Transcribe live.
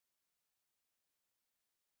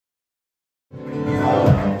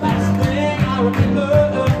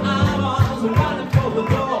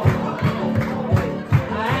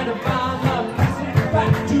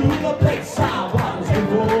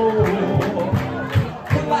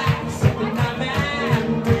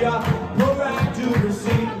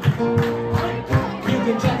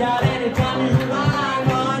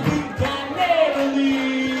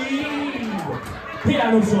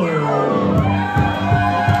piano solo.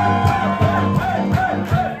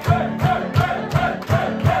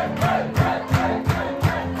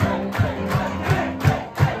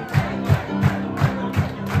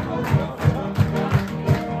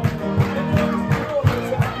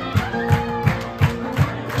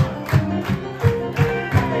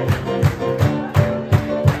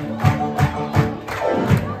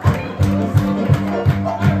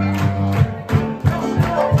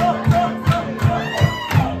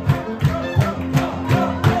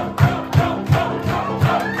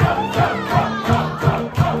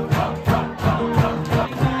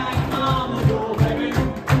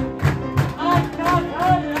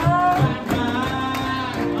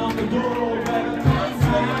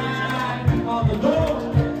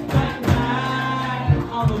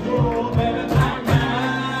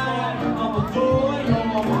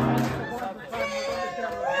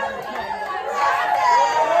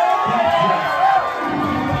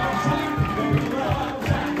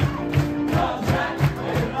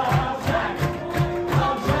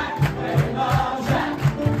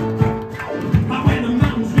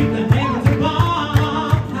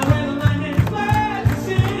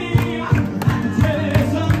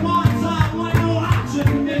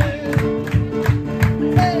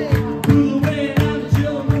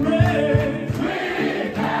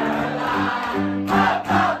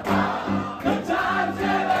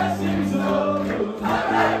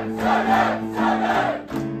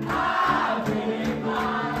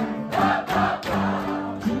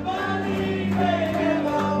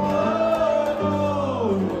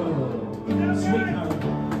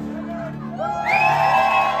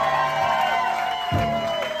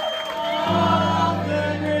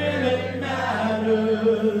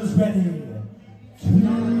 Ready to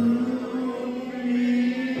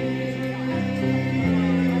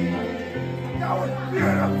that was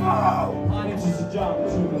beautiful! I need you to jump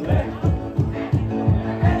to the left.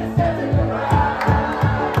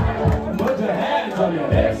 Put your hands on your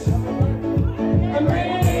hips.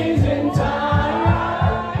 Amazing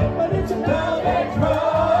time, but it's a velvet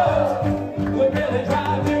rose. We really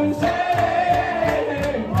try to say,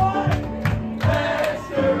 let's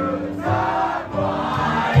do time.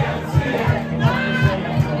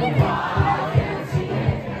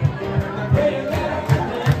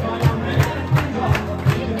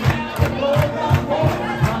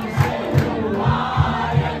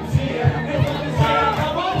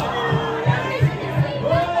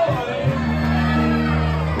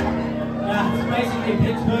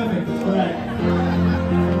 It's perfect, it's correct.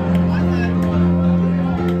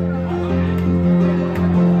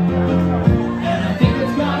 And I think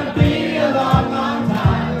it's gonna be a long, long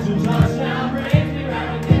time to touchdown brings me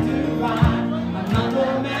round and into line. I'm not the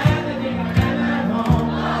man that you can get at home.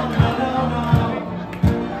 No.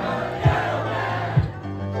 Gentlemen,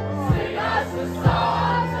 sing us a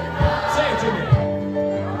song tonight. Say it to me.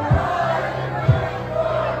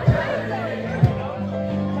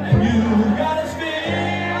 And you gotta speak.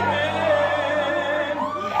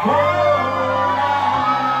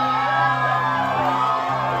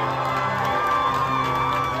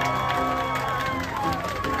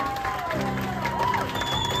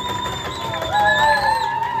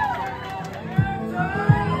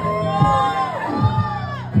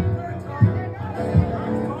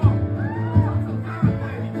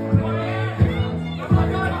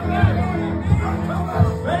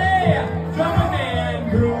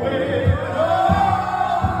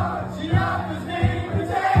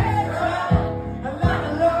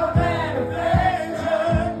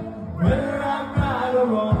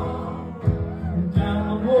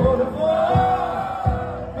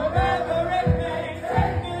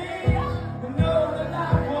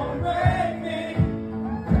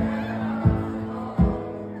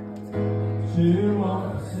 You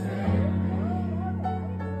want